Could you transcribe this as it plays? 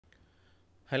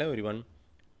Hello everyone,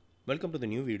 welcome to the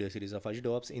new video series of Azure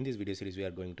DevOps. In this video series we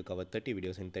are going to cover 30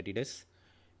 videos in 30 days.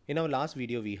 In our last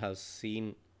video we have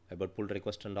seen about pull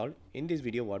request and all. In this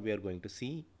video what we are going to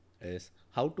see is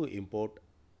how to import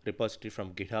repository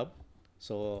from GitHub.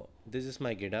 So this is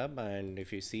my GitHub, and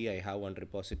if you see I have one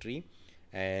repository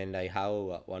and I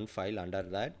have one file under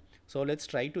that. So let's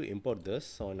try to import this.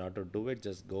 So in order to do it,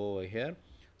 just go over here.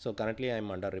 So currently I'm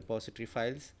under repository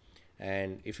files,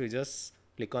 and if you just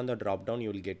click on the drop down, you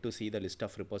will get to see the list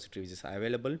of repositories which is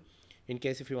available. In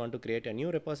case if you want to create a new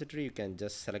repository, you can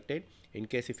just select it. In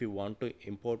case if you want to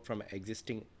import from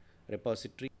existing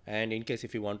repository, and in case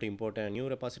if you want to import a new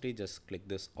repository, just click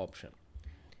this option.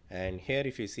 And here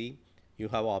if you see, you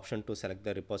have option to select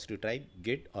the repository type,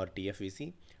 Git or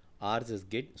TFVC. Ours is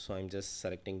Git, so I'm just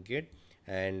selecting Git.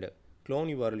 And clone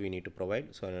URL we need to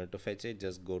provide. So in order to fetch it,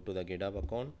 just go to the GitHub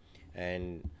account,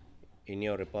 and in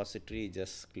your repository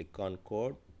just click on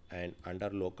code, and under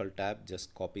local tab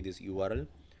just copy this URL.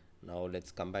 Now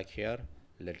let's come back here,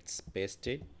 let's paste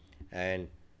it, and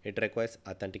it requires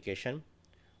authentication.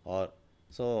 Or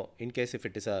so in case if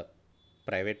it is a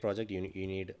private project, you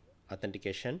need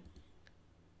authentication,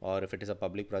 or if it is a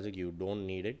public project you don't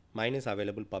need it. Mine is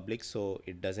available public, so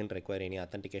it doesn't require any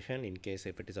authentication. In case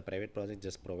if it is a private project,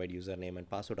 just provide username and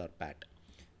password or pat.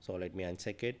 So let me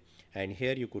uncheck it, and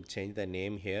here you could change the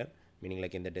name here, meaning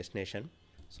like in the destination.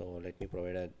 So let me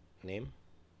provide a name,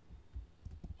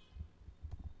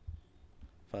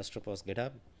 first repos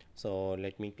GitHub. So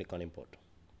let me click on import.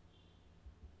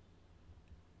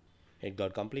 It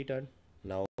got completed.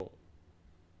 Now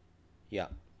yeah,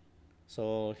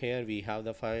 so here we have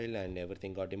the file and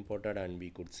everything got imported, and we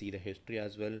could see the history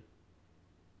as well,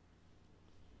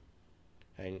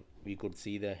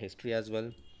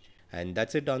 and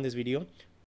that's it on this video.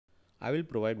 I will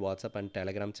provide WhatsApp and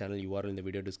Telegram channel URL in the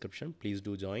video description. Please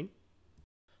do join.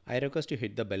 I request you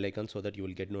hit the bell icon so that you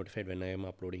will get notified when I am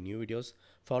uploading new videos.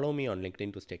 Follow me on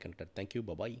LinkedIn to stay connected. Thank you.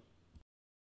 Bye bye.